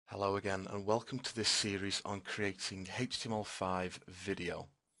Hello again and welcome to this series on creating HTML5 video.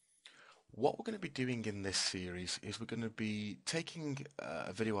 What we're going to be doing in this series is we're going to be taking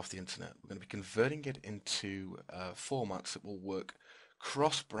a video off the internet. We're going to be converting it into formats that will work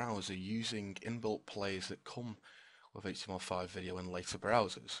cross-browser using inbuilt players that come with HTML5 video in later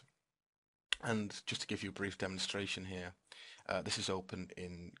browsers. And just to give you a brief demonstration here, this is open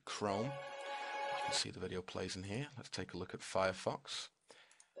in Chrome. You can see the video plays in here. Let's take a look at Firefox.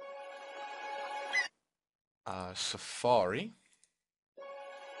 Safari,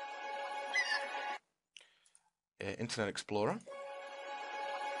 Internet Explorer,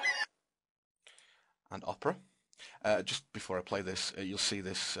 and Opera. Just before I play this, you'll see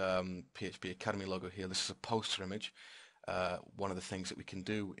this PHP Academy logo here. This is a poster image. One of the things that we can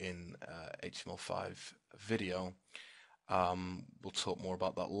do in HTML5 video, we'll talk more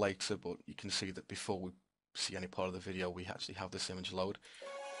about that later, but you can see that before we see any part of the video, we actually have this image load.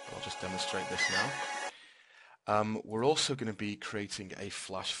 I'll just demonstrate this now. We're also going to be creating a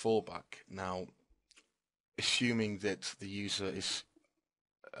Flash fallback. Now, assuming that the user is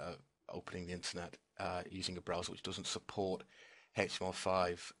opening the internet using a browser which doesn't support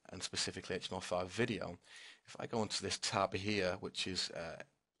HTML5 and specifically HTML5 video, if I go into this tab here, which is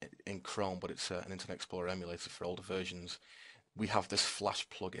in Chrome, but it's an Internet Explorer emulator for older versions, we have this Flash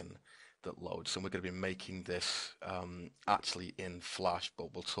plugin that loads, and we're going to be making this actually in Flash,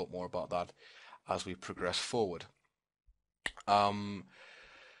 but we'll talk more about that as we progress forward.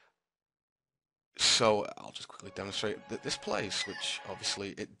 So I'll just quickly demonstrate that this plays, which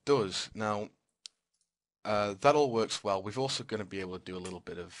obviously it does. Now that all works well. We're also going to be able to do a little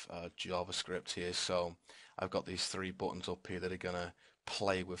bit of JavaScript here. So I've got these three buttons up here that are going to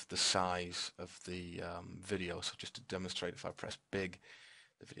play with the size of the video. So just to demonstrate, if I press big,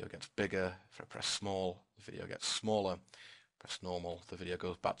 the video gets bigger. If I press small, the video gets smaller. Press normal, the video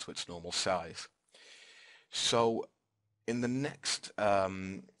goes back to its normal size. So in the next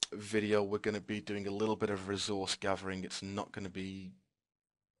video, we're going to be doing a little bit of resource gathering. It's not going to be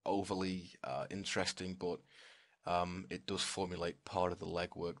overly interesting, but it does formulate part of the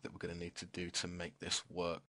legwork that we're going to need to do to make this work.